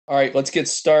All right, let's get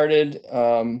started.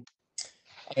 I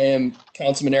am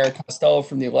Councilman Eric Costello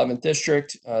from the 11th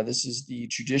District. This is the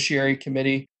Judiciary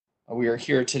Committee. We are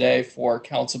here today for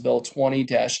Council Bill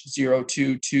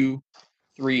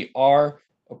 20-0223R,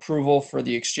 approval for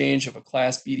the exchange of a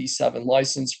Class BD7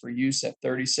 license for use at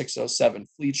 3607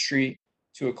 Fleet Street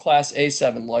to a Class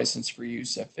A7 license for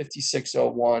use at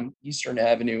 5601 Eastern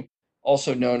Avenue,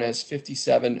 also known as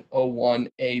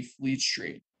 5701A Fleet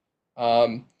Street.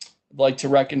 I'd like to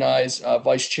recognize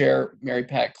Vice Chair Mary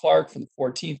Pat Clark from the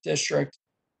 14th District,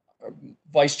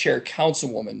 Vice Chair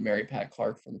Councilwoman Mary Pat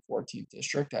Clark from the 14th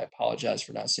District. I apologize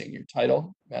for not saying your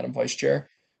title, Madam Vice Chair.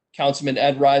 Councilman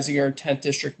Ed Reisinger, 10th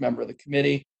District, member of the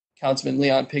committee. Councilman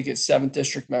Leon Pinkett, 7th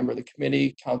District, member of the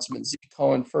committee. Councilman Zeke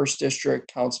Cohen, 1st District.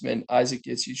 Councilman Isaac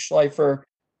Gitzi Schleifer,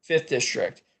 5th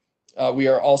District. We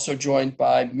are also joined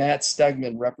by Matt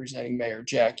Stegman, representing Mayor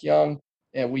Jack Young.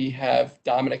 And we have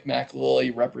Dominic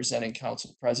McAlilly representing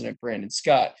Council President Brandon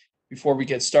Scott. Before we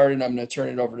get started, I'm going to turn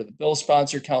it over to the bill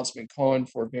sponsor, Councilman Cohen,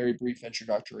 for very brief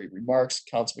introductory remarks.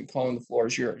 Councilman Cohen, the floor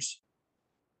is yours.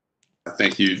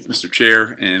 Thank you, Mr.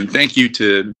 Chair, and thank you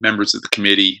to members of the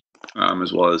committee,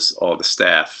 as well as all the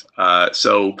staff.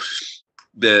 So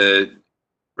the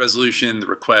resolution, the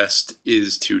request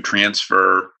is to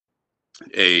transfer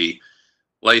a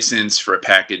license for a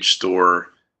package store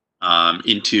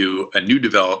into a new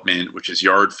development, which is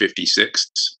Yard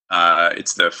 56.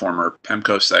 It's the former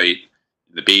PEMCO site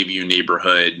in the Bayview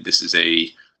neighborhood. This is a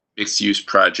mixed-use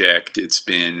project. It's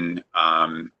been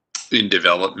in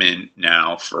development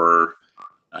now for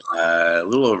a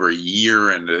little over a year,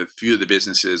 and a few of the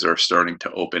businesses are starting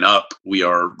to open up. We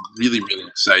are really, really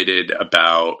excited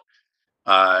about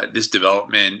this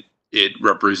development. It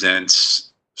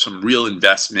represents some real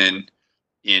investment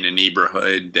in a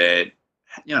neighborhood that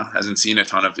hasn't seen a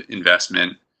ton of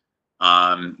investment.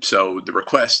 So the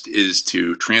request is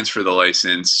to transfer the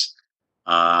license.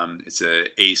 It's a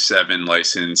A7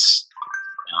 license,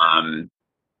 and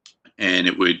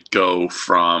it would go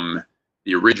from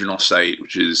the original site,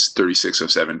 which is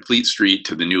 3607 Fleet Street,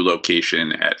 to the new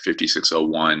location at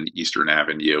 5601 Eastern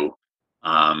Avenue.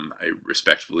 I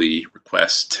respectfully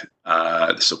request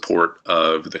the support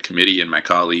of the committee and my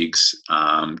colleagues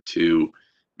to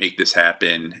make this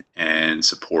happen and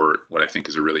support what I think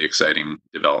is a really exciting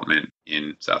development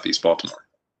in Southeast Baltimore.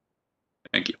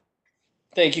 Thank you.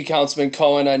 Thank you, Councilman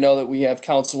Cohen. I know that we have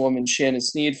Councilwoman Shannon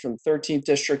Sneed from the 13th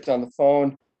District on the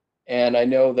phone, and I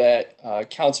know that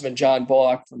Councilman John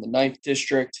Bullock from the 9th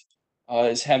District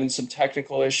is having some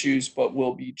technical issues, but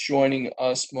will be joining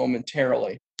us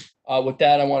momentarily. With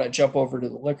that, I want to jump over to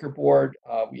the Liquor Board.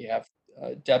 We have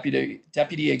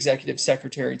Deputy Executive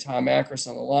Secretary Tom Akers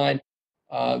on the line.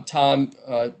 Tom,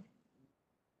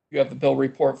 you have the bill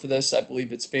report for this. I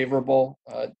believe it's favorable.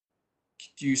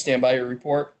 Do you stand by your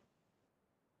report?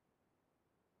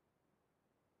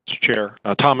 Mr. Chair,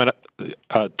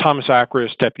 Thomas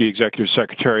Akers, Deputy Executive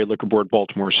Secretary, Liquor Board,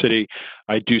 Baltimore City.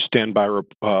 I do stand by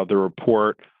the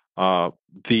report.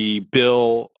 The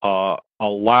bill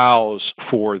allows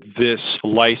for this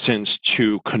license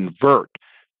to convert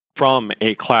from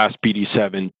a Class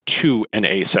BD7 to an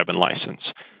A7 license.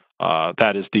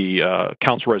 That is the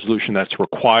council resolution that's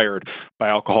required by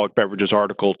Alcoholic Beverages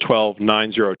Article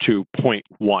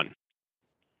 12902.1.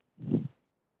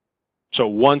 So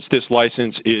once this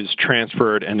license is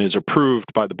transferred and is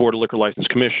approved by the Board of Liquor License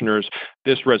Commissioners,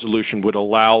 this resolution would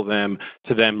allow them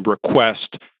to then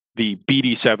request the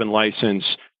BD7 license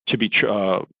to be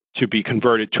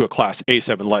converted to a Class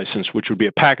A7 license, which would be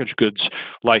a packaged goods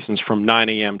license from 9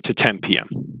 a.m. to 10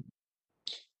 p.m.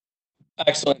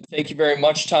 Excellent. Thank you very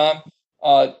much, Tom.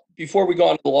 Before we go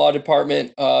on to the law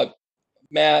department,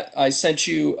 Matt, I sent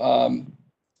you a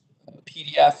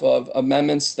PDF of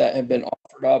amendments that have been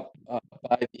offered up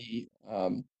by the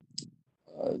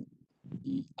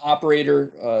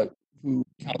operator who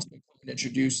Councilman Cohen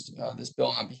introduced this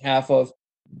bill on behalf of.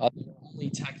 They're only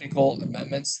technical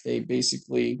amendments. They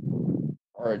basically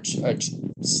are a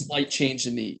slight change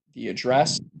in the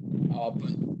address. But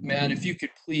Matt, if you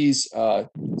could please send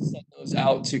those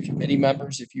out to committee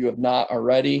members if you have not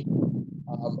already.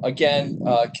 Again,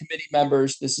 committee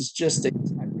members, this is just a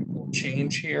technical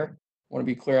change here. I want to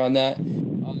be clear on that.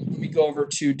 Let me go over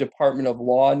to Department of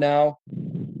Law now.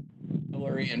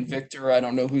 Hillary and Victor, I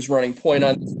don't know who's running point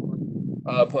on this one,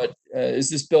 but is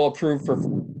this bill approved for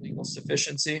legal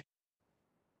sufficiency?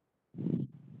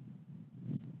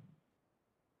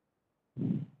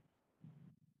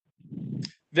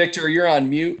 Victor, you're on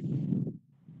mute.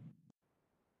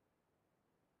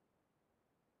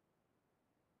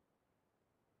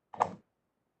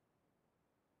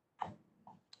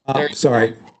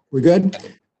 Sorry, we good?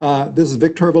 This is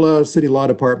Vic Turvila, City Law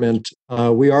Department.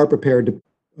 We are prepared to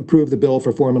approve the bill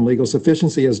for form and legal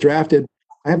sufficiency as drafted.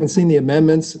 I haven't seen the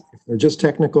amendments. They're just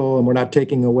technical, and we're not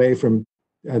taking away from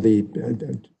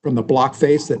the block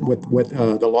face that what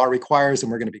the law requires,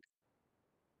 and we're going to be.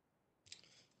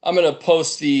 I'm going to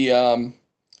post the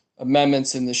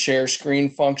amendments in the share screen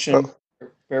function.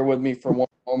 Bear with me for one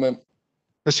moment.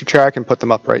 Mr. Chair, I can put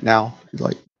them up right now if you'd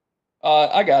like.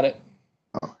 I got it.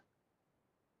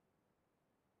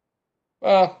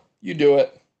 You do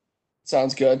it.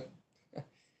 Sounds good.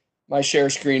 My share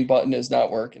screen button is not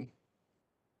working.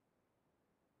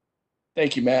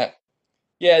 Thank you, Matt.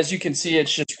 Yeah, as you can see,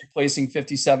 it's just replacing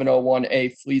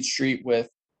 5701A Fleet Street with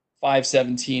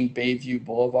 517 Bayview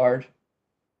Boulevard.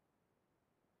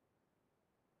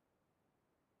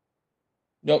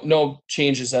 No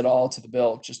changes at all to the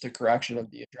bill, just a correction of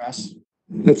the address.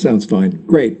 That sounds fine.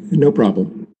 Great, no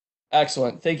problem.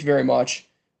 Excellent. Thank you very much.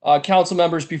 Council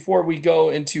members, before we go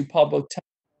into public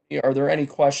testimony, are there any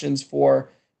questions for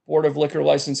Board of Liquor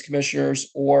License Commissioners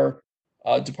or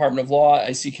Department of Law?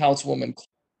 I see Councilwoman Clark.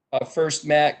 First,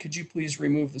 Matt, could you please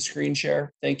remove the screen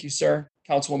share? Thank you, sir.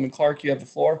 Councilwoman Clark, you have the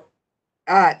floor.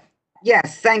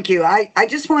 Yes, thank you. I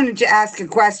just wanted to ask a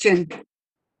question.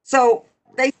 So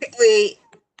basically,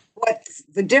 what's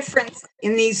the difference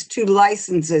in these two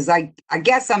licenses? I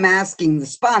guess I'm asking the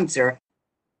sponsor,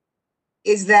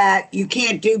 is that you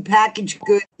can't do packaged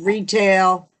goods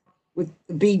retail with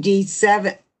the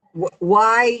BD7.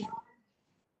 Why?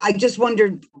 I just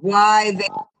wondered why they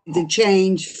had to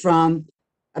change from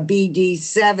a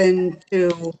BD7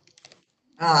 to,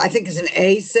 I think it's an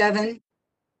A7.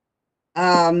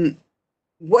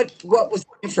 What was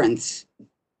the difference?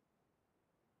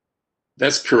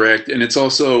 That's correct. And it's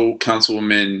also,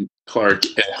 Councilwoman Clark,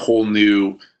 a whole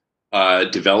new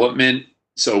development.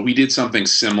 So we did something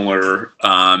similar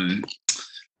a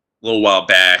little while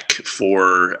back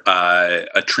for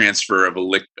a transfer of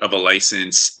a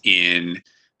license it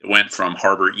went from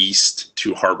Harbor East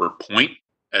to Harbor Point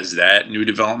as that new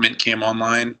development came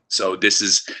online. So this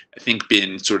has, I think,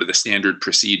 been sort of the standard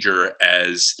procedure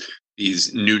as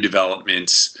these new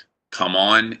developments come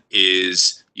on,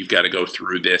 is you've got to go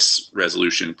through this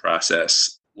resolution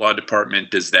process. Law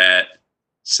Department, does that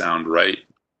sound right?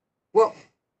 Well,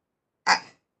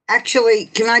 actually,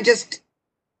 can I just,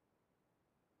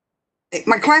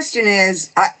 my question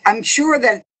is, I'm sure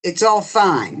that it's all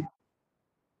fine,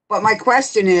 but my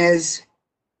question is,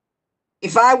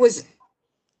 if I was,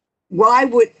 why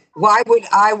would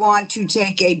I want to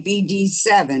take a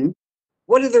BD7?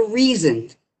 What are the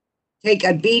reasons? Take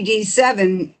a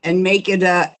BD7 and make it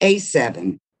a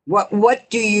A7. What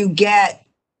do you get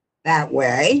that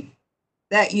way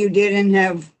that you didn't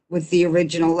have with the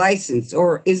original license,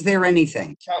 or is there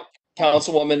anything?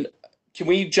 Councilwoman, can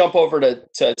we jump over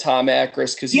to Tom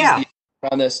Akris, because he's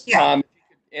on this? Yeah. Tom, if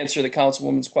you could answer the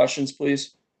Councilwoman's questions,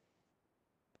 please.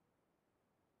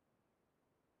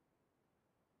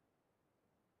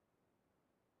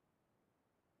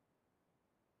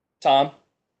 Tom?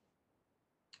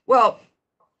 Well,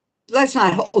 let's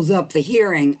not hold up the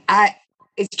hearing.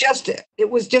 It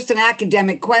was just an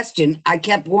academic question. I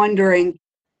kept wondering,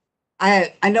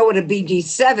 I know what a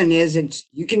BD7 is.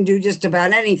 You can do just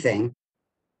about anything,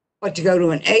 but to go to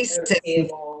an A6,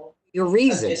 your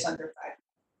reason.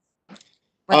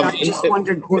 But I just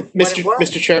wondered what it was.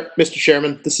 Mr.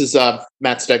 Chairman, this is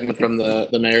Matt Stegman from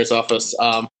the mayor's office.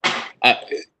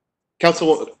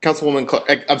 Councilwoman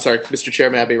Clark, I'm sorry, Mr.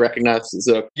 Chair, may I be recognized?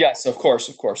 Yes, of course.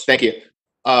 Thank you.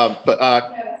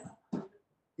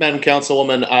 Madam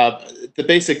Councilwoman, the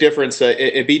basic difference,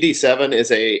 a BD7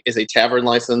 is a tavern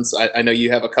license. I know you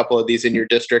have a couple of these in your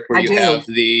district where you have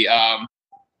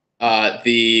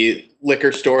the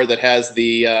liquor store that has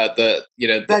the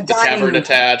tavern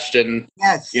attached, and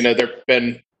there've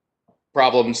been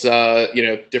problems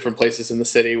different places in the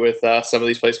city with some of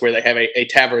these places where they have a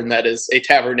tavern that is a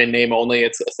tavern in name only.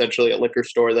 It's essentially a liquor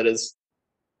store that is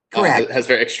has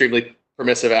very extremely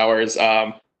permissive hours.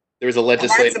 There was a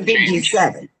legislative change.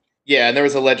 Yeah, and there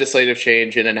was a legislative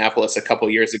change in Annapolis a couple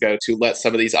years ago to let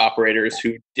some of these operators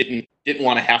who didn't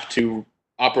want to have to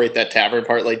operate that tavern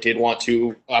part, like did want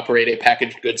to operate a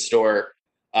packaged goods store,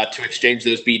 to exchange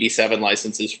those BD7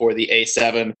 licenses for the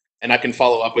A7. And I can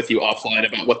follow up with you offline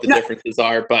about what the differences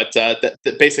are. But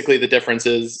basically the difference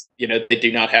is, they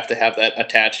do not have to have that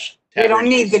attached tavern. They don't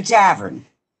need the tavern.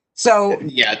 So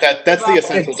yeah, that's the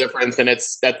essential difference, and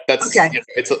it's okay.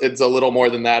 It's a little more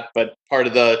than that, but part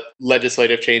of the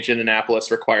legislative change in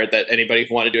Annapolis required that anybody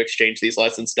who wanted to exchange these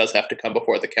licenses does have to come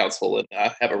before the council and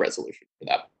have a resolution for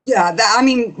that. Yeah,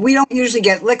 we don't usually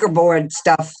get liquor board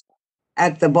stuff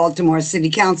at the Baltimore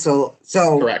City Council,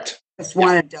 so correct. just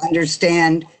wanted to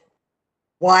understand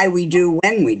why we do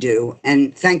when we do,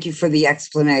 and thank you for the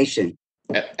explanation.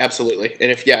 Absolutely. And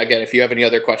if you have any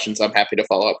other questions, I'm happy to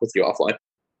follow up with you offline.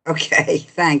 Okay,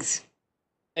 thanks.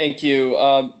 Thank you.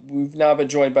 We've now been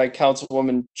joined by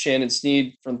Councilwoman Shannon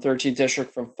Sneed from 13th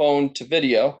District from phone to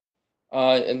video.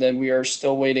 And then we are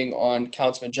still waiting on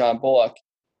Councilman John Bullock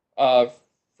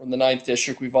from the 9th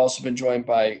District. We've also been joined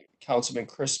by Councilman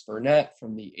Chris Burnett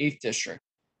from the 8th District.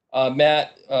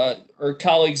 Matt, or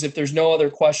colleagues, if there's no other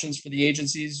questions for the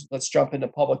agencies, let's jump into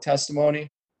public testimony.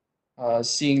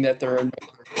 Seeing that there are no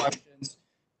other questions.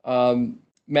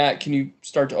 Matt, can you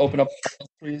start to open up,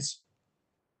 please?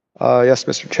 Yes,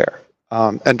 Mr. Chair.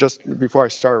 And just before I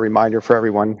start, a reminder for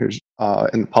everyone who's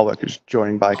in the public who's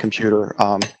joining by computer,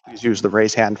 please use the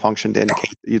raise hand function to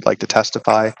indicate that you'd like to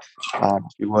testify,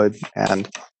 if you would. And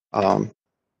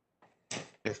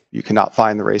if you cannot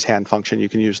find the raise hand function, you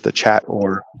can use the chat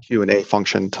or Q&A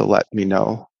function to let me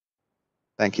know.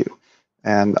 Thank you.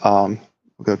 And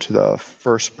we'll go to the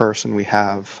first person we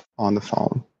have on the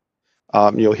phone.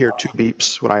 You'll hear 2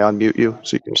 beeps when I unmute you,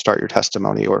 so you can start your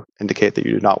testimony or indicate that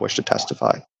you do not wish to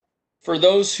testify. For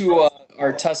those who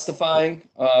are testifying,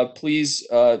 please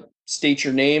state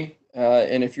your name.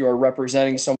 And if you are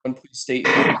representing someone, please state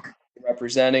who you're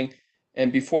representing.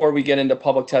 And before we get into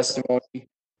public testimony,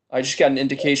 I just got an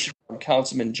indication from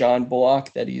Councilman John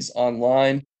Bullock that he's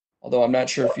online. Although I'm not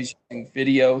sure if he's using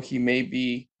video,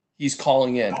 he's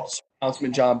calling in. So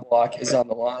Councilman John Bullock is on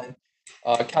the line.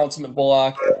 Councilman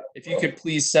Bullock, if you could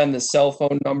please send the cell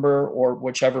phone number or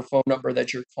whichever phone number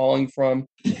that you're calling from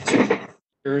to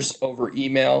over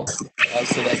email so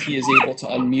that he is able to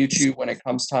unmute you when it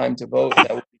comes time to vote.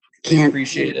 That would be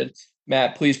appreciated.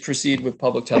 Matt, please proceed with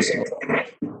public testimony.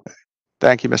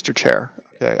 Thank you, Mr. Chair.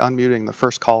 Okay, unmuting the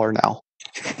first caller now.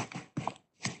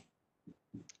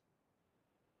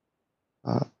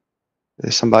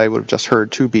 Somebody would have just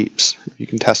heard 2 beeps. You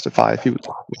can testify if you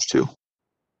wish to.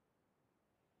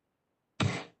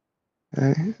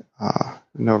 Okay,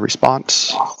 no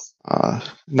response.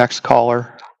 Next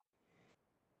caller.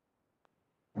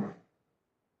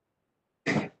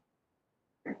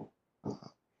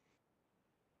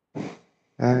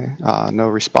 Okay, no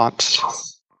response.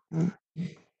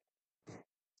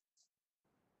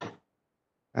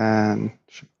 And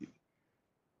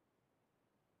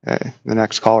okay, the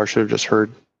next caller should have just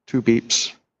heard 2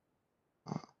 beeps.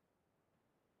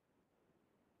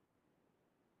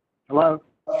 Hello?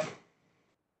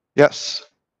 Yes.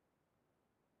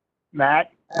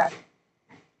 Matt?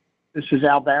 This is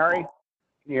Al Barry. Can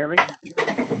you hear me?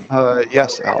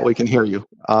 Yes, Al, we can hear you.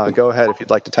 Go ahead if you'd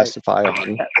like to testify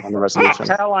on the resolution.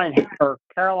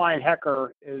 Caroline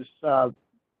Hecker is the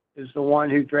one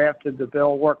who drafted the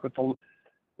bill, worked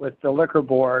with the liquor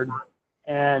board,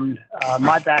 and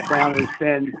my background has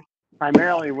been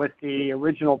primarily with the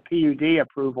original PUD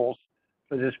approvals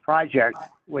for this project,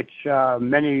 which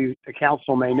many the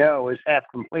council may know is half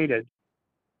completed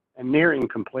and nearing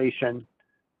completion.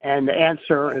 And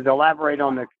to elaborate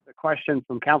on the question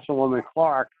from Councilwoman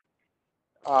Clark,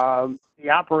 the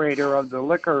operator of the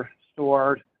liquor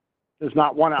store does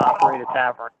not want to operate a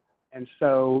tavern. And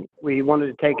so we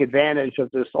wanted to take advantage of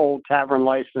this old tavern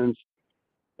license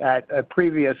that a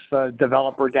previous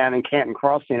developer down in Canton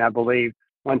Crossing, I believe,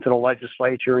 went to the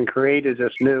legislature and created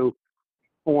this new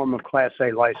form of Class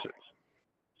A license.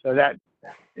 So that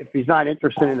if he's not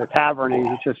interested in the tavern,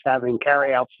 he's just having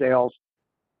carry-out sales,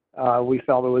 we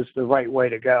felt it was the right way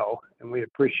to go, and we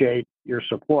appreciate your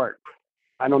support.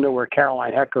 I don't know where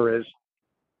Caroline Hecker is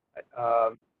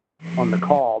on the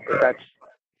call, but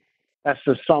that's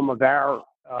the sum of our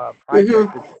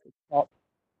project.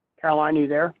 Caroline, you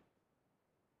there?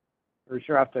 Or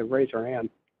she'll have to raise her hand.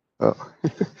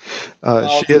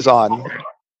 She is on.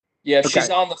 Yeah, if she's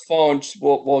on the phone,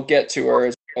 we'll get to her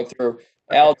as we go through.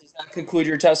 Al, does that conclude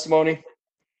your testimony?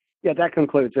 Yeah, that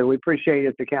concludes it. We appreciate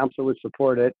it. The council would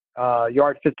support it.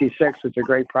 Yard 56 is a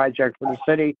great project for the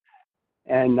city,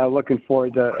 and looking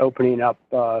forward to opening up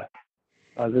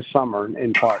this summer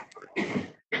in part.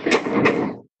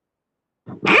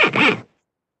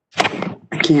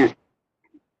 I can't.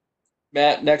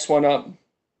 Matt, next one up.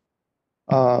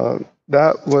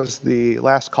 That was the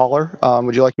last caller.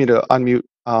 Would you like me to unmute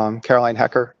Caroline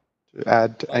Hecker to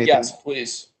add anything? Yes,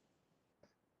 please.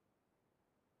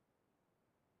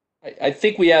 I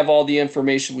think we have all the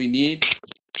information we need.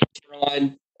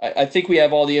 Caroline, I think we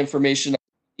have all the information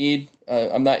we need.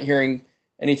 I'm not hearing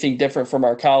anything different from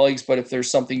our colleagues, but if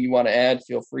there's something you want to add,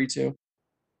 feel free to.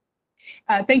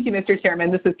 Thank you, Mr.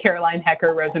 Chairman. This is Caroline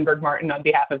Hecker, Rosenberg Martin, on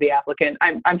behalf of the applicant.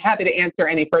 I'm happy to answer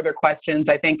any further questions.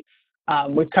 I think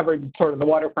We've covered sort of the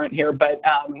waterfront here, but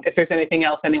if there's anything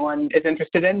else anyone is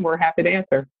interested in, we're happy to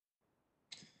answer.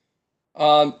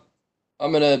 I'm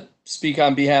going to speak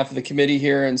on behalf of the committee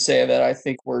here and say that I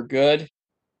think we're good.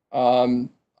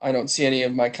 I don't see any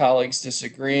of my colleagues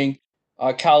disagreeing.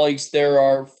 Colleagues, there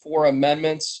are 4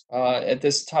 amendments. At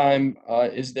this time,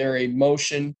 is there a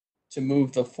motion to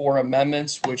move the 4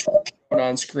 amendments, which were shown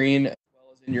on screen as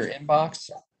well as in your inbox?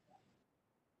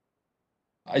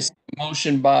 I see a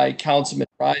motion by Councilman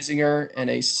Reisinger and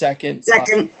a second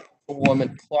by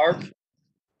Councilwoman Clark.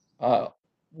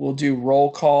 We'll do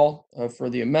roll call for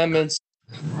the amendments.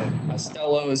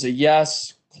 Costello is a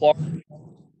yes. Clark?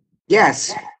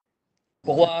 Yes.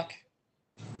 Bullock?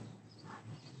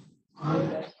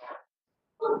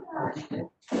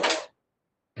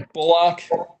 Bullock?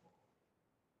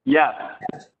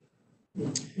 Yes.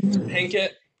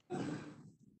 Pinkett?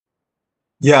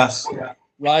 Yes.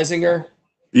 Reisinger?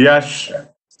 Yes.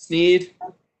 Sneed?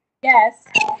 Yes.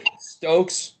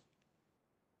 Stokes?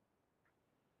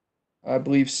 I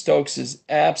believe Stokes is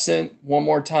absent. One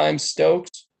more time,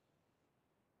 Stokes.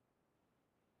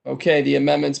 Okay, the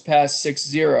amendments passed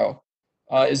 6-0.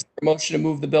 Is there a motion to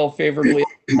move the bill favorably?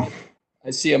 I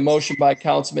see a motion by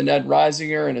Councilman Ed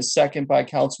Reisinger and a second by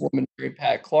Councilwoman Mary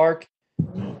Pat Clark.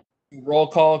 Roll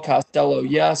call, Costello,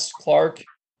 yes. Clark?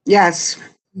 Yes.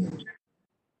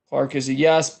 Clark is a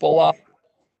yes. Bullock?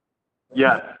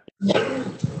 Yes.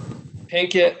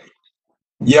 Pinkett?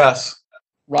 Yes.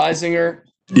 Reisinger?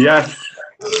 Yes.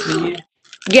 Sneed?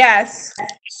 Yes.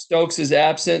 Stokes is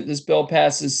absent. This bill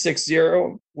passes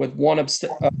 6-0 with one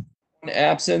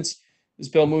absence. This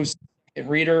bill moves to second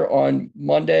reader on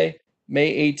Monday,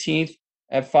 May 18th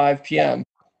at 5 p.m.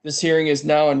 This hearing is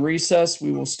now in recess.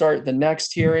 We will start the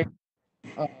next hearing.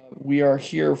 We are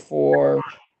here for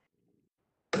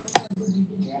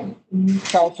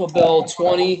Council Bill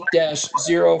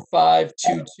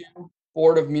 20-0522,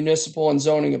 Board of Municipal and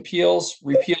Zoning Appeals,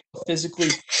 repeal physically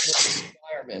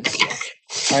requirements.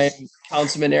 I am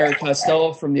Councilman Eric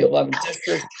Costello from the 11th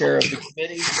District, Chair of the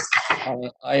committee.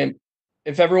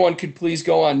 If everyone could please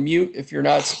go on mute if you're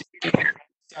not speaking, with the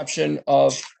exception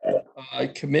of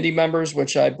committee members,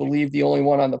 which I believe the only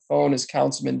one on the phone is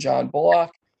Councilman John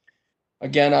Bullock.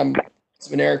 Again, I'm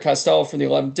Councilman Eric Costello from the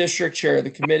 11th District, Chair of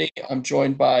the committee. I'm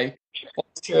joined by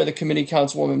Vice Chair of the committee,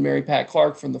 Councilwoman Mary Pat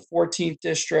Clark from the 14th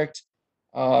District.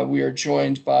 We are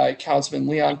joined by Councilman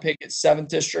Leon Pickett, 7th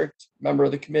District, member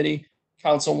of the committee.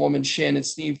 Councilwoman Shannon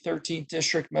Sneed, 13th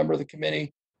District, member of the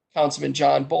committee. Councilman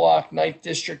John Bullock, 9th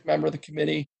District, member of the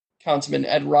committee. Councilman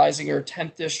Ed Reisinger,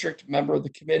 10th District, member of the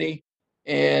committee.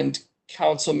 And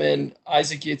Councilman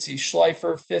Isaac Yitzi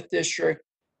Schleifer, 5th District.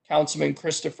 Councilman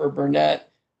Christopher Burnett,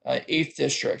 8th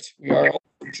District. We are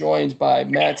also joined by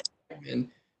Matt Stagman,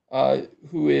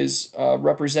 who is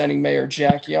representing Mayor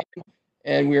Jack Young.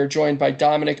 And we are joined by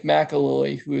Dominic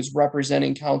McAlilly, who is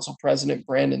representing Council President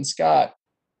Brandon Scott.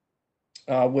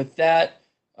 With that,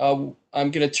 I'm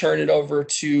going to turn it over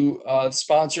to the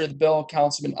sponsor of the bill,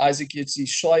 Councilman Isaac Yitzi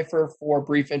Schleifer, for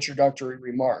brief introductory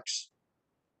remarks.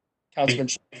 Councilman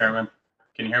Chairman,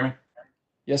 can you hear me?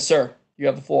 Yes, sir. You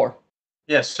have the floor.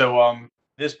 Yes. So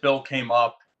this bill came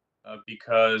up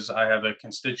because I have a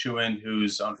constituent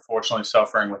who's unfortunately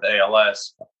suffering with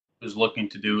ALS, who's looking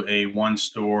to do a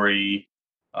one-story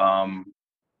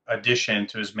addition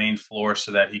to his main floor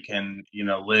so that he can,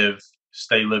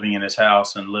 stay living in his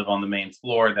house and live on the main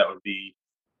floor that would be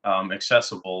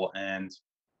accessible. And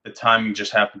the timing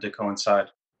just happened to coincide.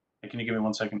 Can you give me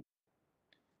 1 second?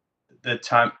 The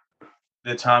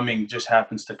timing just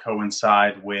happens to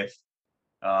coincide with,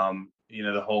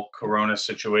 the whole Corona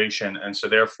situation. And so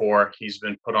therefore he's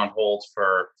been put on hold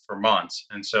for months.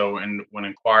 And so when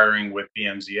inquiring with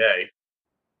BMZA,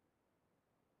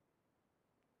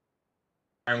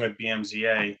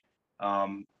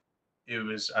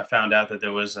 I found out that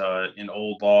there was an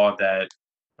old law that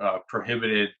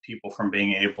prohibited people from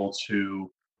being able to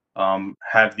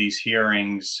have these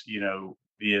hearings,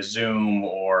 via Zoom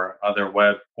or other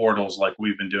web portals like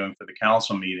we've been doing for the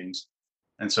council meetings.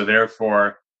 And so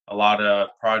therefore, a lot of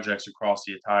projects across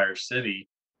the entire city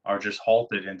are just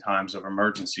halted in times of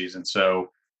emergencies. And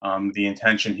so the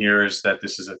intention here is that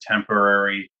this is a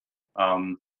temporary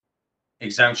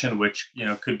exemption, which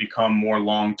could become more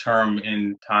long-term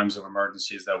in times of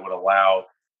emergencies that would allow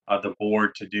the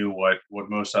board to do what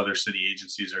most other city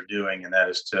agencies are doing, and that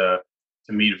is to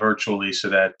meet virtually so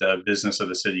that the business of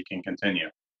the city can continue.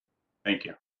 Thank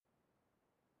you.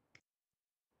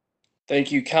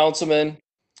 Thank you, Councilman.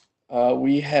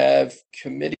 We have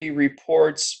committee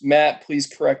reports. Matt, please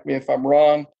correct me if I'm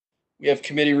wrong. We have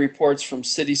committee reports from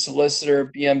City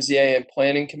Solicitor, BMZA, and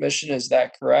Planning Commission. Is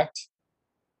that correct?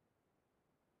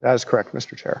 That is correct,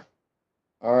 Mr. Chair.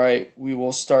 All right, we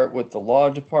will start with the Law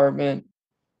Department.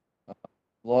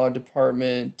 Law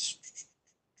Department.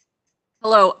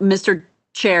 Hello, Mr.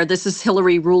 Chair. This is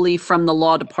Hillary Ruley from the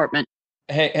Law Department.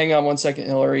 Hang on one second,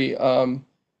 Hillary.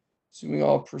 Assuming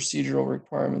all procedural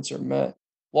requirements are met.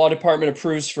 Law Department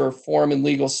approves for form and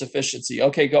legal sufficiency.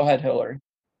 Okay, go ahead, Hillary.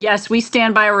 Yes, we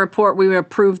stand by our report. We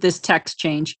approve this text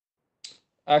change.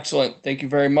 Excellent. Thank you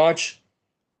very much.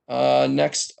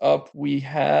 Next up, we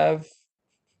have,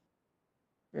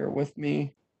 bear with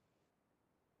me.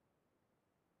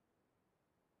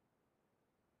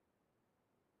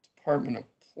 Department of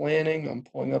Planning. I'm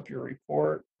pulling up your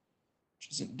report,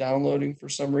 which isn't downloading for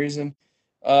some reason.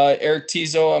 Eric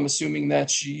Tizo, I'm assuming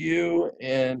that's you.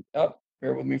 And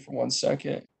bear with me for 1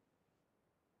 second.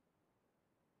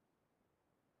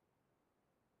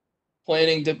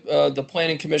 The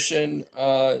Planning Commission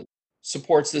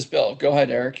supports this bill. Go ahead,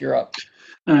 Eric. You're up.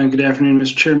 Good afternoon,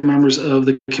 Mr. Chair, members of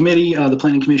the committee. The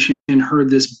Planning Commission heard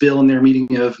this bill in their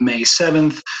meeting of May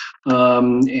 7th,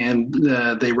 and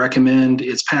they recommend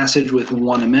its passage with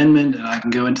one amendment. And I can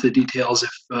go into the details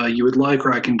if you would like,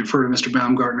 or I can defer to Mr.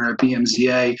 Baumgartner at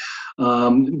BMZA.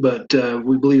 But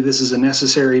we believe this is a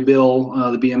necessary bill.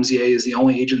 The BMZA is the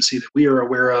only agency that we are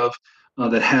aware of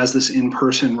that has this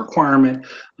in-person requirement.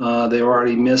 They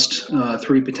already missed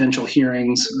 3 potential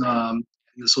hearings.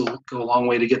 This will go a long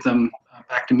way to get them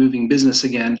back to moving business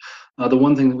again. The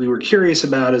one thing that we were curious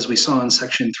about is we saw in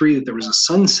Section 3 that there was a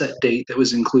sunset date that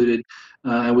was included,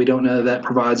 and we don't know that that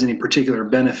provides any particular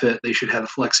benefit. They should have the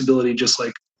flexibility just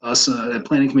like us at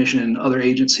Planning Commission and other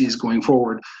agencies going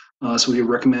forward. So we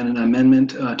recommend an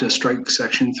amendment to strike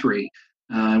Section 3.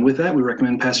 And with that, we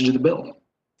recommend passage of the bill.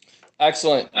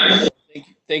 Excellent.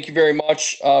 Thank you very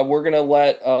much. We're going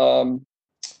to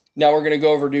now we're going to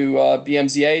go over to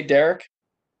BMZA. Derek?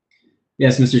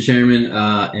 Yes, Mr. Chairman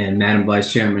and Madam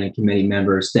Vice Chairman and committee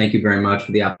members, thank you very much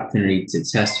for the opportunity to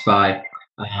testify.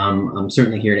 I'm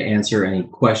certainly here to answer any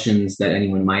questions that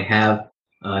anyone might have.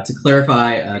 To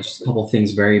clarify just a couple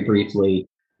things very briefly,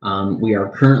 we are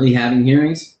currently having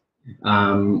hearings.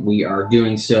 We are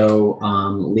doing so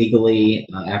legally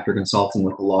after consulting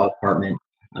with the law department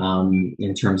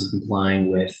in terms of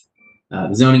complying with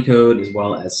the zoning code as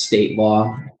well as state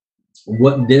law.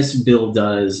 What this bill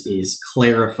does is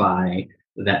clarify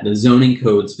that the zoning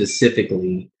code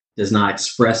specifically does not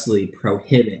expressly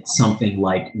prohibit something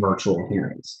like virtual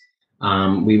hearings.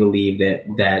 We believe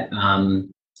that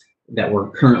we're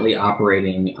currently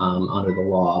operating under the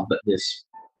law, but this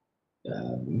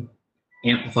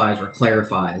amplifies or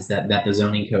clarifies that the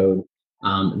zoning code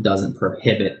doesn't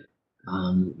prohibit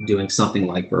doing something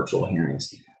like virtual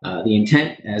hearings. The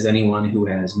intent, as anyone who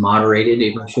has moderated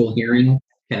a virtual hearing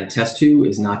can attest to,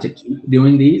 is not to keep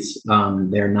doing these.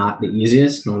 They're not the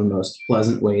easiest nor the most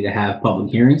pleasant way to have public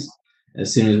hearings.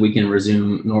 As soon as we can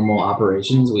resume normal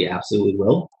operations, we absolutely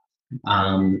will.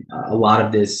 A lot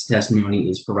of this testimony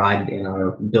is provided in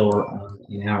our bill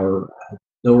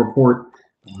report.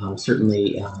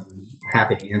 Certainly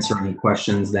happy to answer any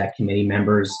questions that committee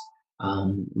members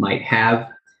might have.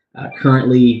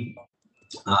 Currently,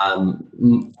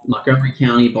 Montgomery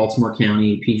County, Baltimore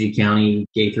County, PG County,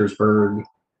 Gaithersburg,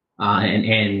 and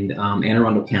Anne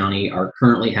Arundel County are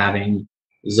currently having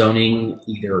zoning,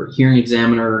 either hearing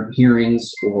examiner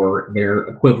hearings or their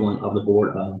equivalent of the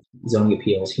Board of Zoning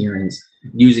Appeals hearings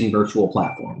using virtual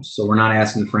platforms. So we're not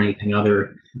asking for anything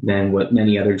other than what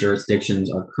many other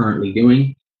jurisdictions are currently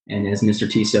doing. And as Mr.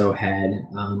 Tiso had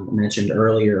mentioned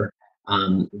earlier,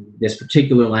 this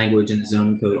particular language in the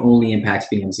zoning code only impacts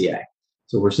BMZA.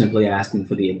 So we're simply asking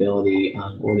for the ability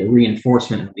or the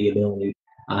reinforcement of the ability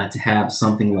to have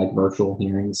something like virtual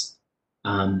hearings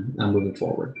moving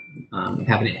forward. I'm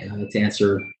happy to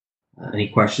answer any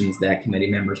questions that committee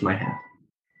members might have.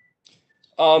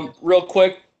 Real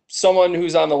quick, someone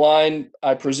who's on the line,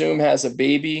 I presume, has a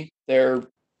baby. Their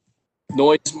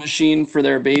noise machine for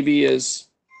their baby is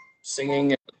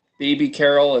singing a baby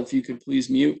carol. If you could please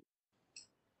mute.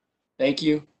 Thank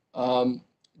you.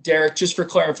 Derek, just for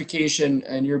clarification,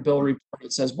 in your bill report,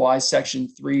 it says why Section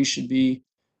 3 should be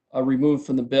removed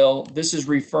from the bill. This is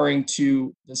referring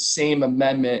to the same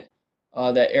amendment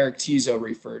that Eric Tizo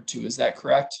referred to. Is that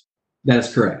correct? That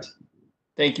is correct.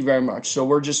 Thank you very much. So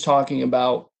we're just talking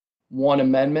about one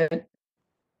amendment,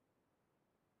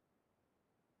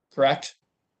 correct?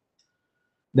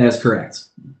 That is correct.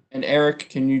 And Eric,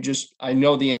 can you just, I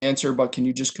know the answer, but can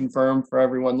you just confirm for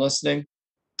everyone listening?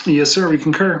 Yes, sir, we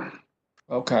concur.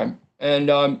 Okay.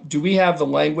 And do we have the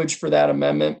language for that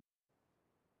amendment?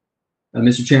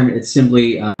 Mr. Chairman, it's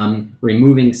simply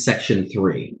removing Section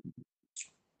 3.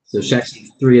 So Section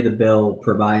 3 of the bill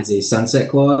provides a sunset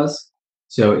clause.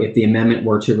 So if the amendment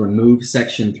were to remove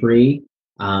section 3,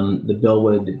 the bill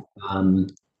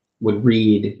would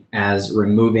read as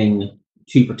removing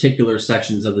 2 particular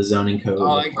sections of the zoning code.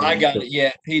 Oh, I got it.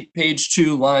 Yeah, page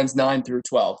 2, lines 9 through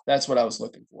 12. That's what I was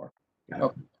looking for.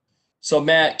 Okay. So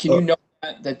Matt, can you note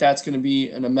that that's going to be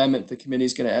an amendment the committee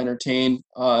is going to entertain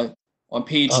on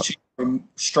page 2,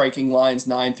 striking lines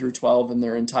 9 through 12 in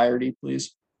their entirety,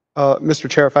 please? Mr.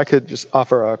 Chair, if I could just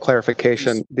offer a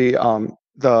clarification.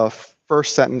 The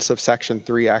first sentence of section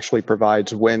 3 actually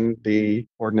provides when the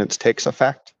ordinance takes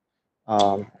effect.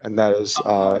 And that is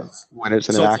when it's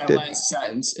enacted.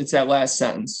 It's that last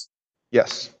sentence.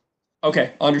 Yes.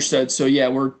 Okay, understood. So yeah,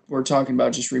 we're talking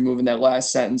about just removing that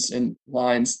last sentence in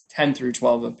lines 10 through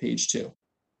 12 of page 2.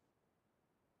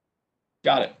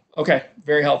 Got it. Okay,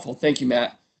 very helpful. Thank you,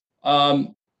 Matt.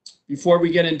 Before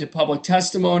we get into public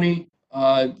testimony,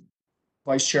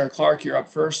 Vice Chair Clark, you're up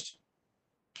first.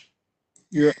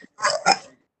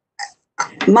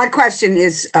 My question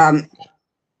is, I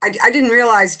didn't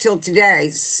realize till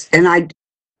today, and I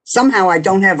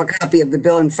don't have a copy of the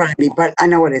bill in front of me, but I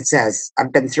know what it says.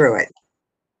 I've been through it.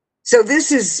 So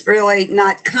this is really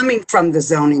not coming from the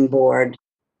zoning board,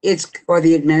 or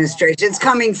the administration. It's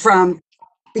coming from,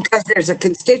 because there's a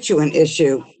constituent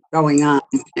issue going on,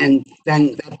 and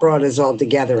then that brought us all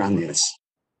together on this.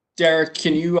 Derek,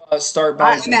 can you start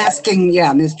by? I'm asking,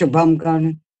 Mr.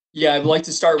 Baumgartner. Yeah, I'd like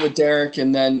to start with Derek,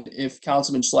 and then if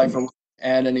Councilman Schleifer will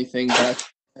add anything that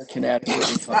can add.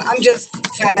 I'm just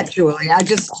factually,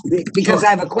 because I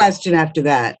have a question after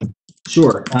that.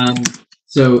 Sure.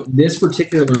 So this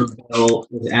particular bill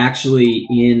was actually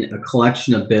in a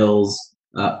collection of bills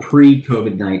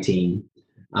pre-COVID-19.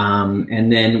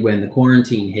 And then when the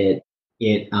quarantine hit,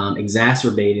 it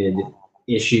exacerbated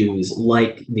issues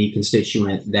like the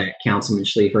constituent that Councilman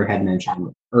Schleifer had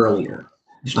mentioned earlier.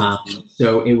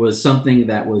 So it was something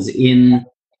that was in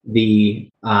the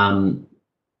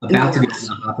about to get in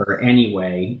the hopper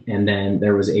anyway, and then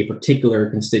there was a particular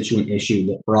constituent issue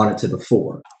that brought it to the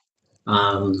fore.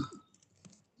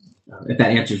 If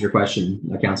that answers your question,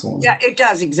 Councilwoman. Yeah, it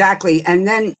does, exactly. And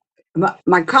then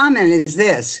my comment is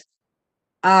this.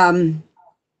 I've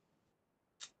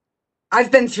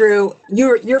been through,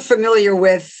 you're familiar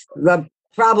with the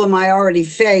problem I already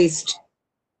faced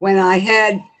when I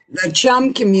had the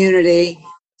Chum community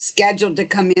scheduled to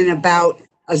come in about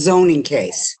a zoning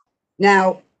case.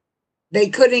 Now, they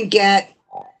couldn't get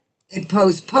it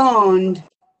postponed.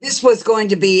 This was going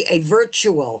to be a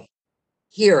virtual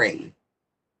hearing.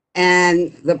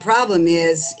 And the problem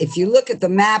is, if you look at the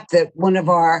map that one of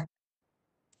our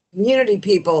community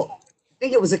people, I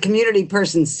think it was a community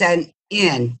person, sent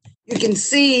in, you can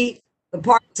see the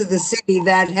parts of the city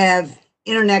that have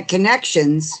internet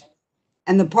connections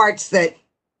and the parts that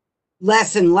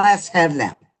less and less have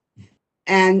them.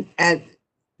 And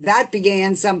that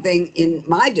began something in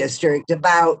my district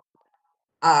about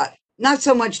not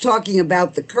so much talking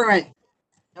about the current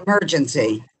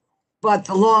emergency, but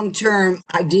the long-term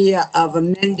idea of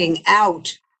amending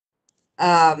out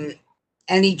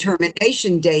any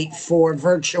termination date for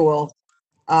virtual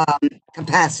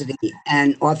capacity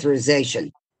and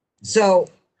authorization. So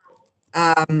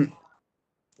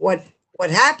what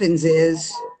happens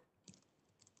is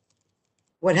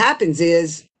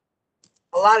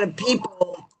a lot of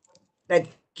people that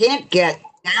can't get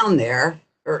down there,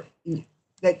 or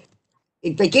that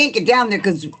if they can't get down there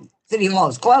because City Hall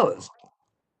is closed,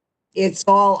 it's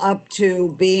all up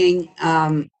to being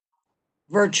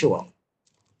virtual.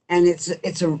 And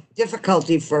it's a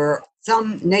difficulty for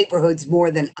some neighborhoods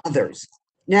more than others.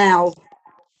 Now,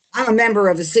 I'm a member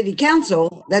of a city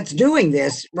council that's doing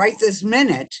this right this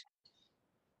minute,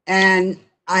 and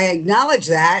I acknowledge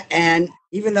that. And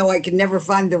even though I can never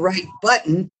find the right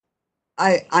button,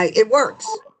 it works.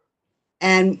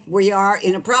 And we are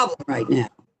in a problem right now.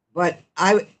 But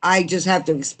I just have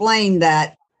to explain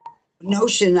that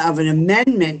notion of an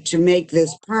amendment to make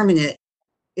this permanent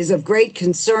is of great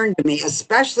concern to me,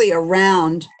 especially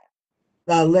around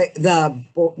the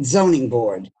zoning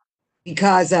board,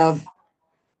 because of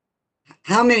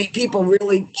how many people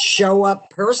really show up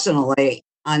personally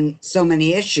on so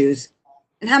many issues,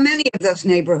 and how many of those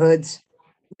neighborhoods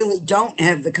really don't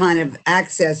have the kind of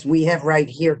access we have right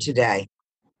here today.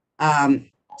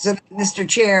 So, Mr.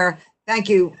 Chair, thank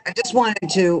you. I just wanted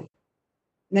to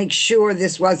make sure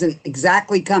this wasn't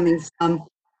exactly coming from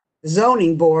the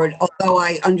zoning board, although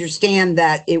I understand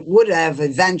that it would have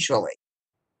eventually,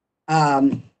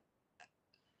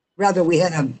 whether we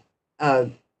had a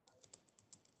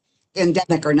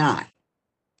pandemic or not.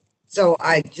 So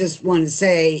I just want to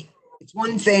say it's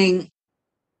one thing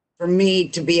for me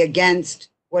to be against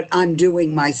what I'm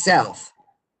doing myself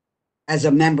as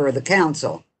a member of the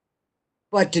council.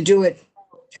 But to do it,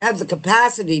 to have the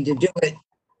capacity to do it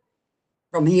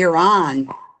from here on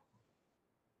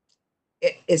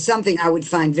is something I would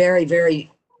find very,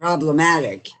 very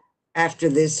problematic after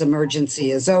this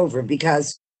emergency is over,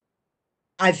 because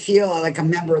I feel like a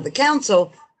member of the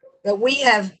council that we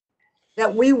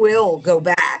will go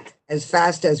back as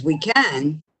fast as we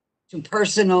can to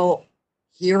personal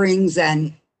hearings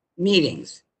and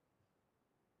meetings.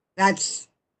 That's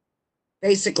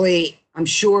basically, I'm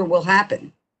sure, will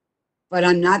happen. But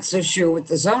I'm not so sure with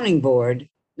the zoning board.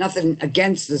 Nothing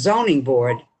against the zoning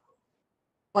board,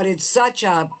 but it's such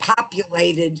a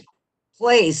populated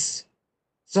place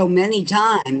so many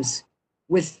times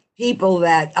with people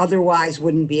that otherwise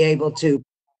wouldn't be able to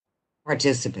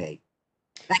participate.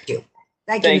 Thank you.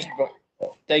 Thank you.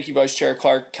 Thank you, Vice Chair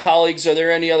Clark. Colleagues, are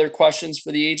there any other questions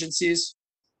for the agencies?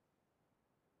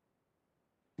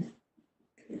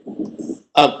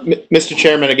 Mr.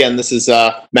 Chairman, again, this is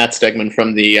Matt Stegman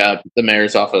from the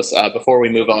mayor's office. Before we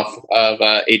move off of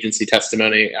agency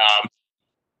testimony,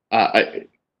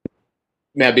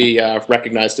 may I be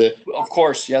recognized to? Of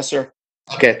course, yes, sir.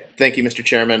 Okay, thank you, Mr.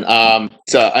 Chairman.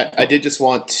 So I did just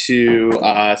want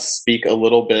to speak a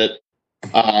little bit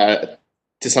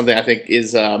to something I think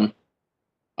is on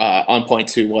point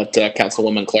to what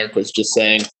Councilwoman Clark was just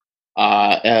saying.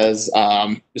 As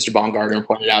Mr. Baumgartner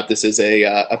pointed out, this is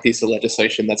a piece of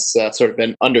legislation that's sort of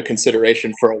been under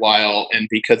consideration for a while, and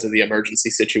because of the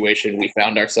emergency situation we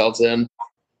found ourselves in,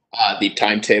 the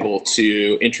timetable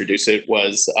to introduce it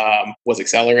was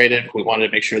accelerated. We wanted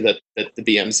to make sure that the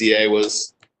BMZA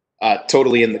was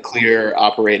totally in the clear,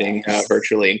 operating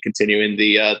virtually and continuing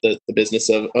the business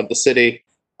of the city.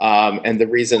 And the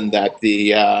reason that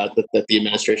the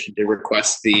administration did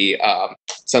request the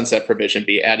sunset provision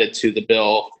be added to the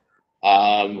bill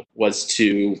was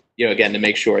to, again, to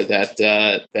make sure that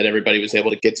that everybody was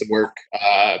able to get to work,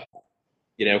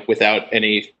 without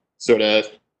any sort of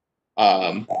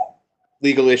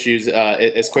legal issues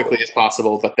as quickly as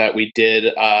possible, but that we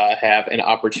did have an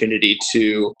opportunity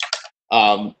to,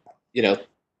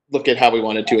 look at how we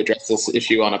wanted to address this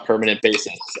issue on a permanent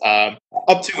basis,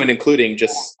 up to and including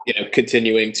just,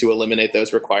 continuing to eliminate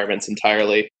those requirements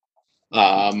entirely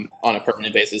on a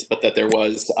permanent basis, but that there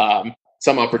was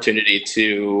some opportunity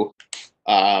to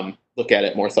look at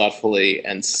it more thoughtfully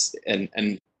and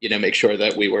make sure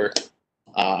that we were,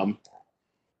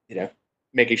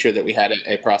 making sure that we had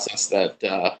a process that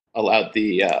allows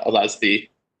the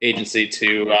agency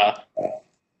to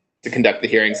conduct the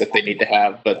hearings that they need to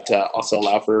have, but also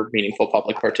allow for meaningful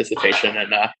public participation.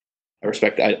 And I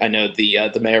know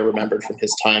the mayor remembered from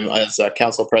his time as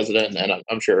council president, and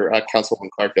I'm sure Councilwoman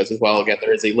Clark does as well. Again,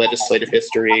 there is a legislative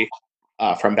history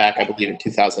from back, I believe, in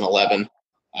 2011,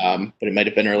 but it might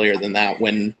have been earlier than that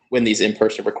when these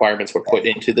in-person requirements were put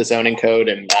into the zoning code,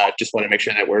 and just want to make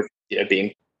sure that we're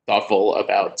being thoughtful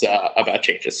about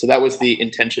changes. So that was the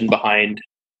intention behind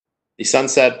the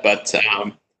sunset, but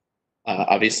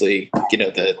obviously,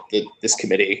 this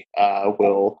committee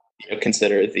will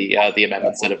consider the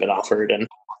amendments that have been offered, and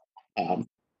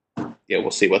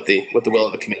we'll see what the will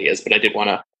of the committee is. But I did want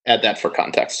to add that for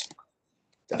context.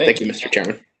 So thank you, Mr.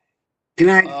 Chairman. Can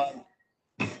I?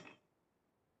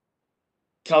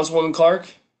 Councilwoman Clark.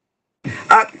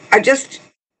 I just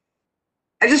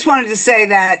wanted to say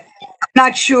that I'm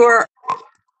not sure.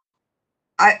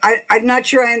 I'm not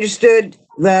sure I understood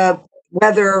whether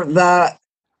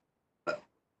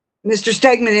Mr.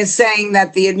 Stegman is saying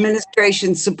that the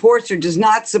administration supports or does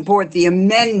not support the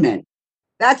amendment.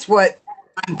 That's what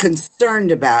I'm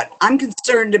concerned about. I'm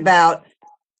concerned about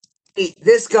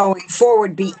this going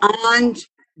forward beyond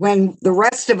when the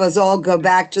rest of us all go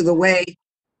back to the way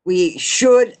we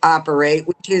should operate,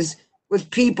 which is with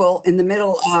people in the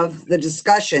middle of the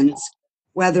discussions,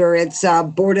 whether it's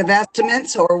Board of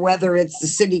Estimates or whether it's the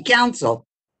City Council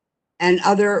and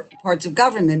other parts of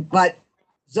government. But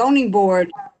zoning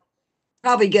board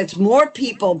probably gets more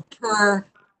people per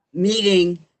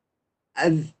meeting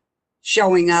of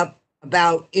showing up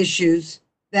about issues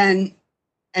than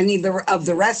any of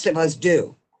the rest of us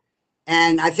do.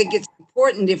 And I think it's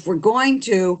important, if we're going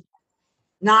to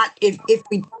if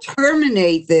we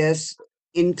terminate this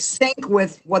in sync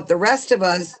with what the rest of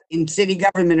us in city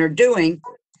government are doing,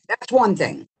 that's one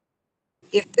thing.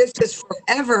 If this is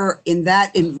forever in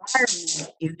that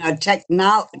environment, in a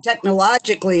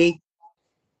technologically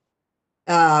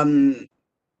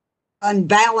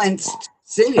unbalanced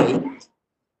city,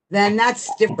 then that's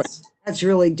different. That's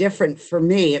really different for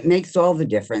me. It makes all the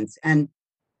difference. And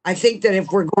I think that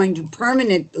if we're going to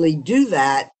permanently do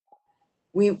that,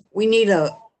 we need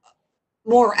a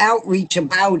more outreach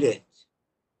about it.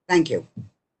 Thank you.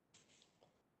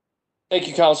 Thank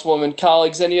you, Councilwoman.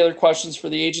 Colleagues, any other questions for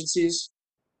the agencies?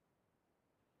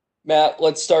 Matt,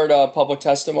 let's start public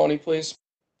testimony, please.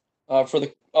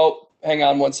 Hang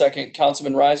on one second.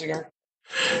 Councilman Reisinger?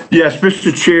 Yes,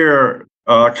 Mr. Chair,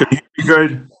 can you hear me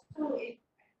good?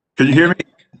 Can you hear me?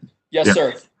 Yes, Yeah.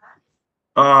 sir.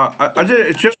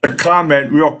 It's just a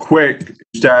comment real quick,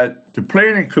 is that the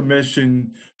Planning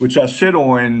Commission, which I sit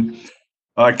on,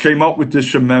 came up with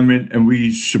this amendment and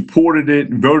we supported it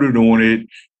and voted on it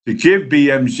to give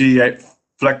BMZ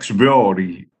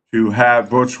flexibility to have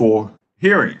virtual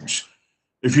hearings.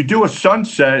 If you do a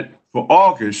sunset for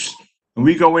August and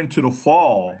we go into the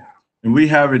fall and we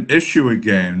have an issue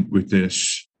again with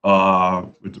this,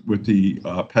 with the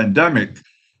pandemic,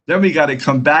 then we got to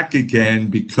come back again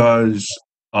because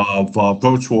of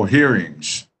virtual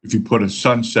hearings if you put a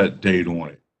sunset date on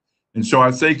it. And so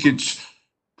I think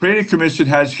Planning Commission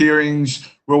has hearings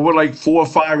where we're like 4 or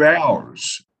 5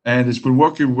 hours, and it's been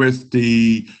working with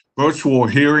the virtual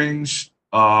hearings.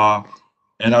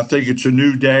 And I think it's a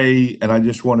new day, and I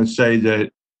just want to say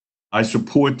that I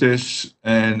support this,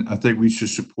 and I think we should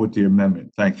support the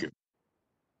amendment. Thank you.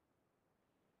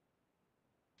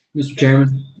 Mr.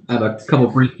 Chairman, I have a couple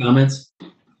of brief comments.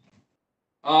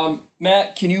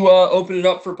 Matt, can you open it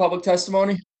up for public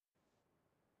testimony?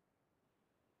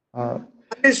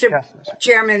 Mr.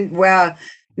 Chairman, well,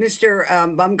 Mr.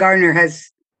 Baumgartner has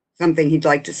something he'd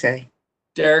like to say.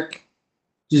 Derek?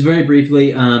 Just very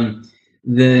briefly, I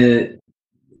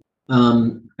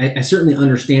certainly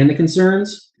understand the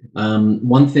concerns.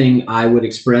 One thing I would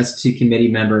express to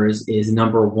committee members is,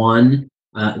 number one,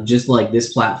 just like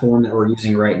this platform that we're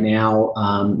using right now,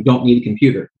 you don't need a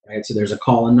computer, right? So there's a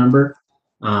call-in number.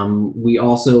 We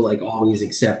also, like always,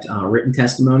 accept written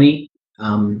testimony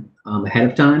ahead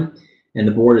of time. And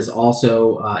the board has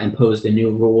also imposed a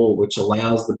new rule which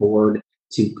allows the board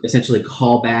to essentially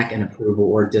call back an approval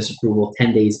or disapproval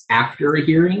 10 days after a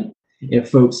hearing if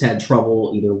folks had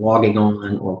trouble either logging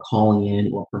on or calling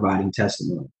in or providing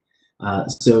testimony.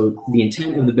 So the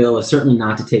intent of the bill is certainly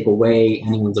not to take away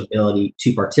anyone's ability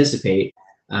to participate,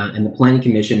 and the Planning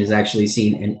Commission has actually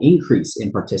seen an increase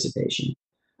in participation.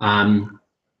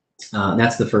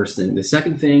 That's the first thing. The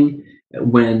second thing,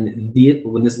 when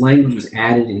this language was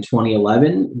added in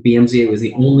 2011, BMZA was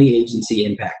the only agency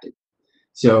impacted.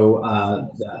 So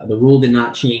the rule did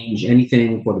not change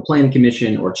anything for the Planning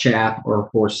Commission or CHAP or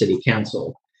for City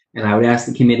Council. And I would ask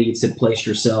the committee to place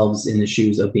yourselves in the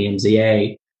shoes of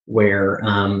BMZA, where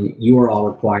you are all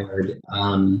required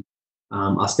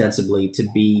ostensibly to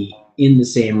be in the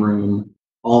same room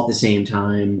all at the same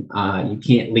time. You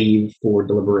can't leave for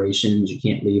deliberations. You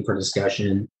can't leave for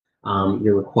discussion.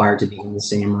 You're required to be in the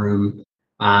same room.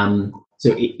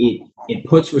 So it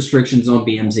puts restrictions on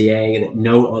BMZA that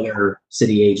no other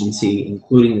city agency,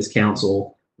 including this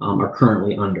council, are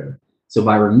currently under. So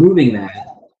by removing that,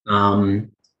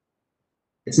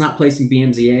 it's not placing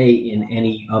BMZA in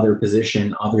any other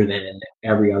position other than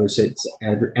every other city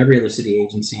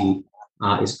agency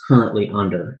is currently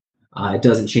under. It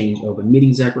doesn't change Open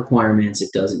Meetings Act requirements.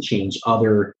 It doesn't change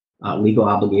other legal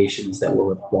obligations that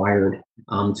were required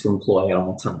to employ at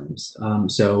all times.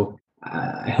 So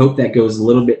I hope that goes a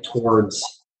little bit towards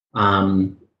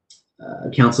Councilwoman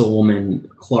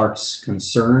Clark's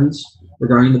concerns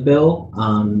regarding the bill.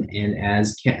 And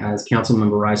as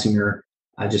Councilmember Reisinger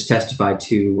just testified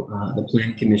to, the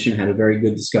Planning Commission had a very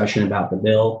good discussion about the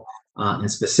bill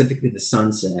and specifically the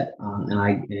sunset.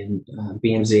 And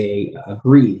BMZA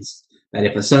agrees that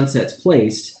if a sunset's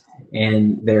placed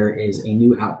and there is a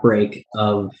new outbreak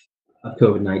of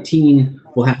COVID-19,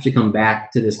 we'll have to come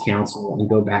back to this council and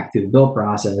go back through the bill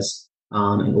process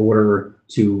in order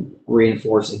to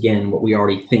reinforce again what we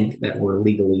already think that we're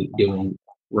legally doing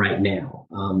right now.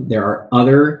 There are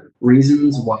other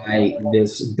reasons why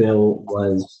this bill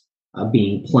was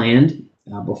being planned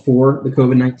before the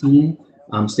COVID-19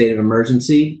 state of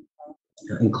emergency,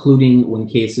 including when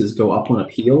cases go up on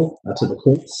appeal to the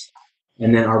courts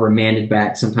and then are remanded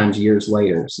back sometimes years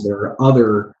later. So there are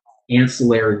other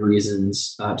ancillary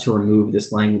reasons to remove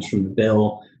this language from the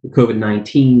bill. The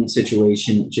COVID-19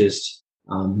 situation just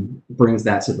brings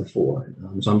that to the fore.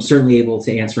 So I'm certainly able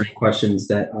to answer any questions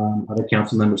that other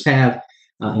council members have,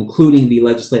 including the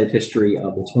legislative history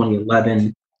of the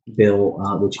 2011 bill,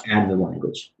 which added the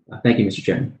language. Thank you, Mr.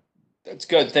 Chairman. That's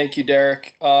good. Thank you,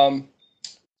 Derek. Matt,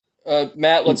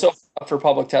 let's open up for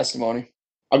public testimony.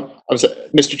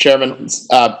 Mr. Chairman,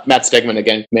 Matt Stegman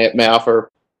again. May I offer?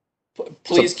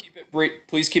 Please keep it brief.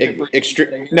 Please keep it brief.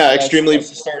 Extremely. To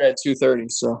start at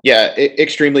 2:30. So yeah,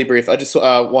 extremely brief. I just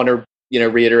want to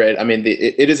reiterate. I mean,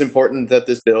 it is important that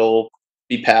this bill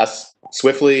be passed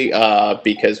swiftly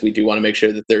because we do want to make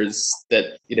sure that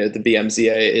the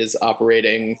BMZA is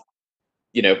operating,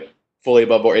 fully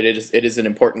above board. It is an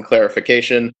important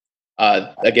clarification.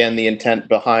 Again, the intent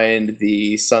behind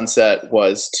the sunset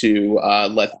was to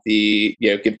let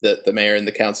give the mayor and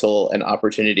the council an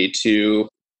opportunity to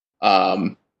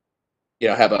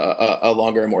have a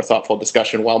longer and more thoughtful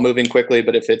discussion while moving quickly.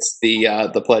 But if it's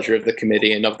the pleasure of the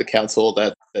committee and of the council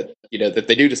that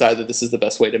they do decide that this is the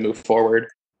best way to move forward,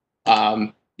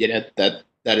 that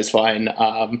is fine.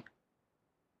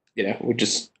 We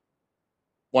just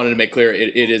wanted to make clear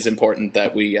it is important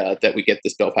that we get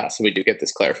this bill passed and we do get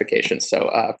this clarification. So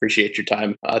appreciate your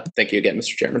time. Thank you again,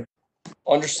 Mr. Chairman.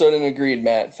 Understood and agreed,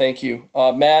 Matt. Thank you.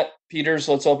 Matt Peters,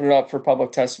 let's open it up for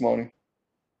public testimony.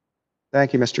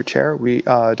 Thank you, Mr. Chair. We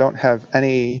don't have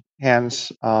any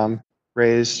hands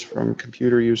raised from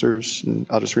computer users. And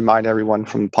I'll just remind everyone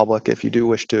from the public, if you do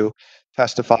wish to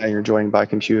testify and you're joining by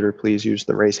computer, please use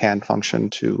the raise hand function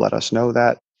to let us know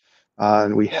that.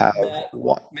 And we have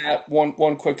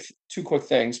two quick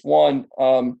things. One,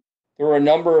 there were a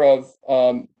number of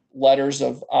letters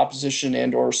of opposition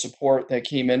and or support that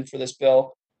came in for this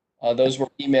bill. Those were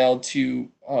emailed to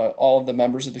all of the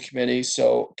members of the committee.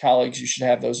 So colleagues, you should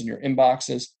have those in your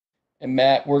inboxes. And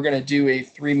Matt, we're going to do a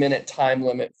 3-minute time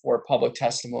limit for public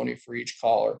testimony for each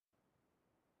caller.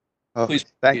 Please.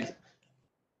 Thank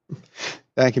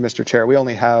you, Mr. Chair. We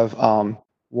only have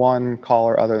one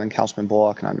caller other than Councilman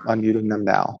Bullock, and I'm unmuting them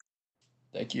now.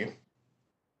 Thank you.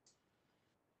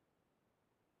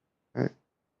 All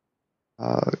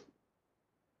right.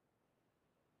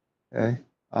 Okay.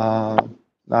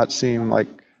 Not seem like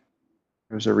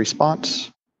there's a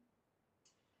response.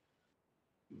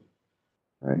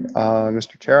 All right.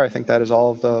 Mr. Chair, I think that is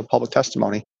all of the public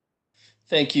testimony.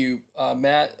 Thank you,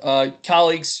 Matt.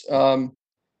 Colleagues, we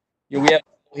have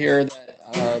here that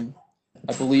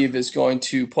I believe is going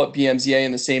to put BMZA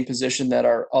in the same position that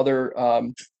our other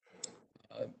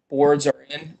boards are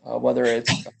in, whether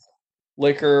it's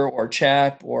liquor or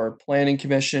CHAP or planning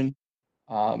commission.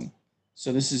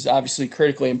 So this is obviously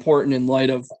critically important in light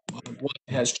of what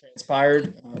has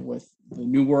transpired with the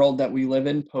new world that we live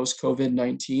in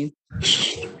post-COVID-19.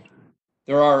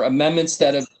 There are amendments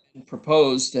that have been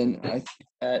proposed, and I think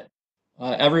that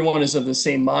everyone is of the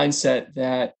same mindset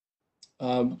that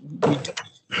we do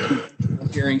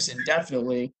hearings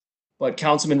indefinitely, but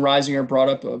Councilman Reisinger brought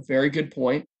up a very good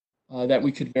point that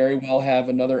we could very well have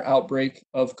another outbreak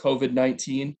of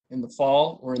COVID-19 in the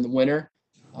fall or in the winter.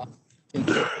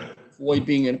 Avoid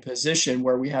being in a position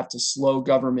where we have to slow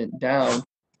government down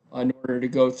in order to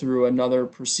go through another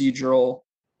procedural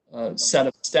set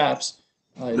of steps,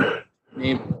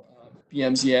 enable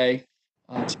BMZA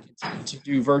to continue to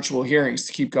do virtual hearings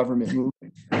to keep government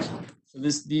moving. So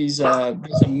this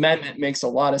amendment makes a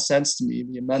lot of sense to me.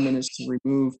 The amendment is to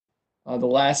remove the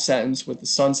last sentence with the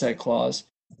sunset clause,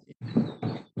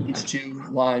 each two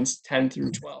lines 10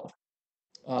 through 12.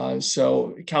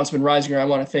 So Councilman Reisinger, I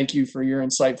want to thank you for your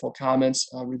insightful comments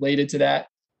related to that.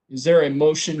 Is there a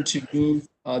motion to move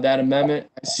that amendment?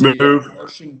 I see a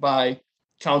motion by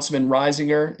Councilman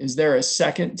Reisinger. Is there a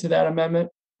second to that amendment?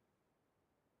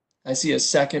 I see a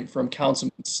second from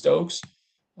Councilman Stokes.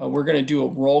 We're going to do a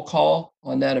roll call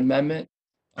on that amendment.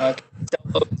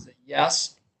 Costello is a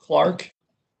yes. Clark?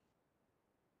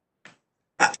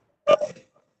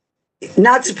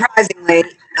 Not surprisingly,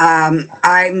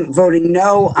 I'm voting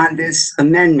no on this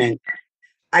amendment.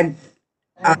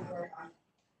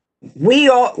 We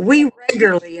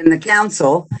regularly in the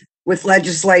council with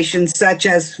legislation such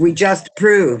as we just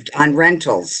approved on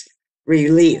rentals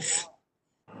relief.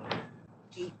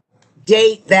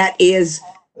 Date that is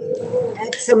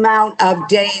X amount of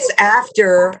days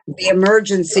after the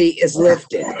emergency is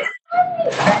lifted.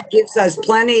 That gives us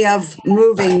plenty of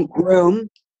moving room,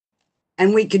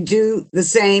 and we could do the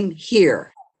same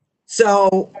here.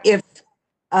 So if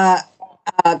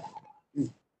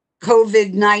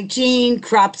COVID-19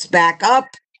 crops back up,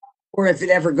 or if it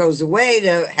ever goes away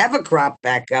to have a crop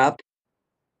back up,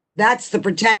 that's the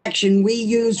protection we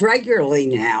use regularly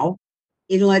now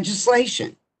in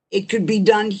legislation. It could be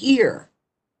done here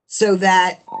so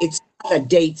that it's not a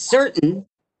date certain,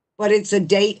 but it's a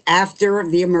date after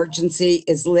the emergency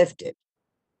is lifted.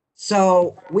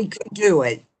 So we could do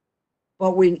it,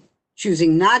 but we're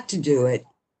choosing not to do it.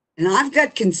 And I've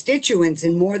got constituents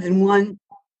in more than one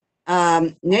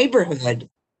neighborhood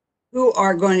who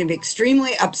are going to be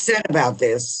extremely upset about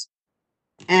this,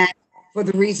 and for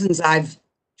the reasons I've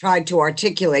tried to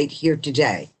articulate here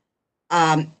today.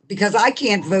 Because I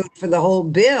can't vote for the whole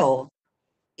bill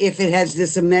if it has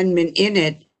this amendment in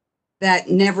it that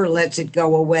never lets it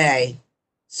go away.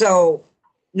 So,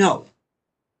 no.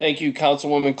 Thank you,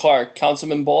 Councilwoman Clark.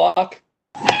 Councilman Bullock?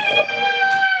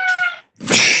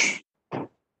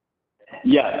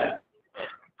 Yes.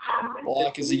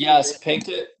 Bullock is a yes.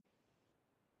 Pinkett?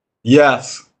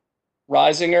 Yes.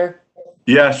 Reisinger?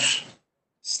 Yes.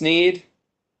 Sneed?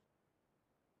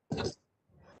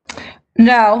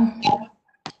 No.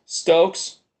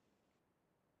 Stokes?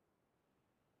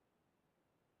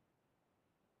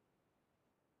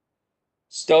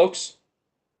 Stokes?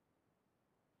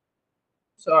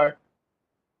 Sorry.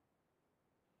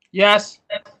 Yes.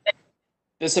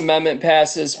 This amendment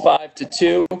passes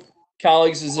 5-2.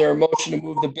 Colleagues, is there a motion to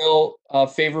move the bill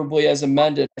favorably as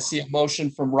amended? I see a motion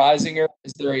from Reisinger.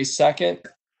 Is there a second?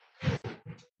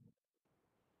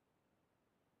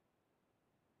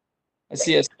 I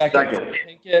see a second from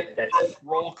Pinkett.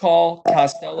 Roll call.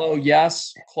 Costello,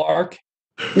 yes. Clark?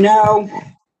 No.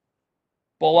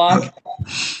 Bullock?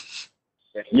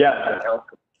 Yes.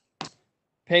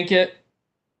 Pinkett?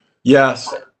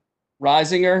 Yes.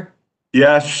 Reisinger?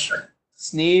 Yes.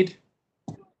 Sneed?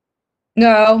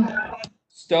 No.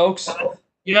 Stokes?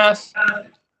 Yes.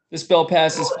 This bill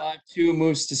passes 5-2,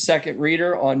 moves to second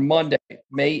reader on Monday,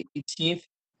 May 18th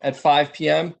at 5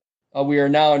 p.m. We are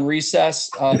now in recess.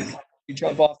 You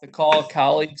jump off the call,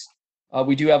 colleagues.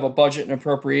 We do have a Budget and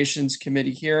Appropriations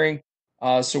Committee hearing,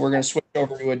 so we're going to switch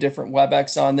over to a different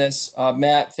WebEx on this.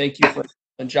 Matt, thank you for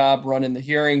the job running the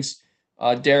hearings.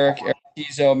 Derek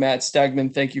Artizo, Matt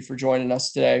Stegman, thank you for joining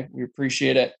us today. We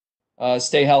appreciate it.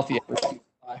 Stay healthy, everyone.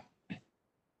 Bye.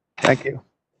 Thank you.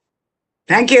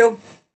 Thank you.